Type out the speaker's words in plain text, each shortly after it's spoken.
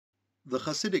The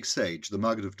Hasidic sage, the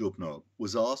Maggid of Dubnow,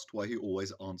 was asked why he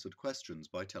always answered questions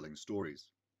by telling stories.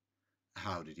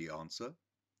 How did he answer?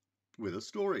 With a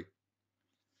story.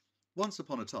 Once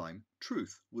upon a time,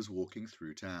 Truth was walking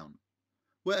through town.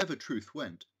 Wherever Truth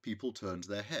went, people turned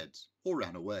their heads or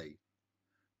ran away.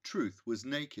 Truth was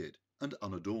naked and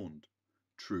unadorned.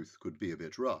 Truth could be a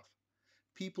bit rough.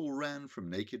 People ran from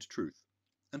naked Truth,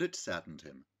 and it saddened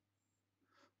him.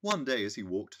 One day as he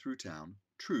walked through town,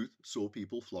 Truth saw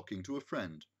people flocking to a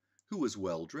friend, who was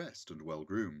well dressed and well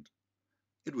groomed.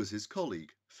 It was his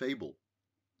colleague, Fable.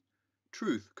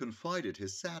 Truth confided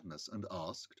his sadness and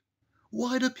asked,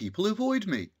 "Why do people avoid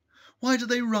me? Why do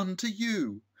they run to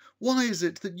you? Why is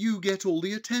it that you get all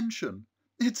the attention?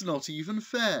 It's not even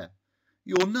fair.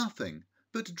 You're nothing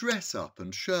but dress up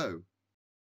and show."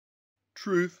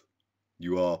 Truth,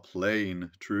 you are plain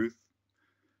Truth.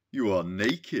 You are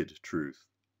naked Truth.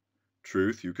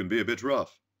 Truth, you can be a bit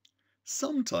rough.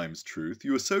 Sometimes, Truth,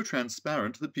 you are so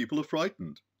transparent that people are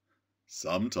frightened.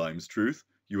 Sometimes, Truth,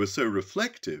 you are so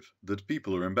reflective that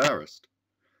people are embarrassed.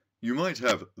 You might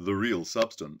have the real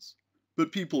substance,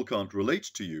 but people can't relate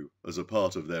to you as a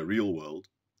part of their real world.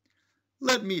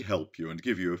 Let me help you and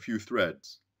give you a few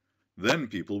threads. Then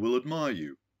people will admire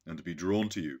you and be drawn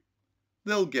to you.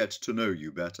 They'll get to know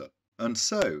you better. And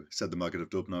so, said the Maggid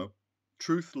of Dubnow,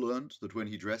 Truth learnt that when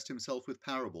he dressed himself with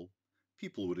parable,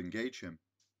 people would engage him.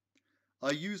 I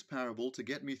use parable to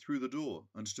get me through the door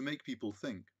and to make people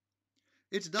think.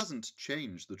 It doesn't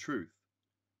change the truth,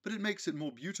 but it makes it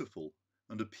more beautiful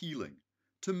and appealing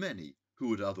to many who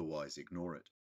would otherwise ignore it.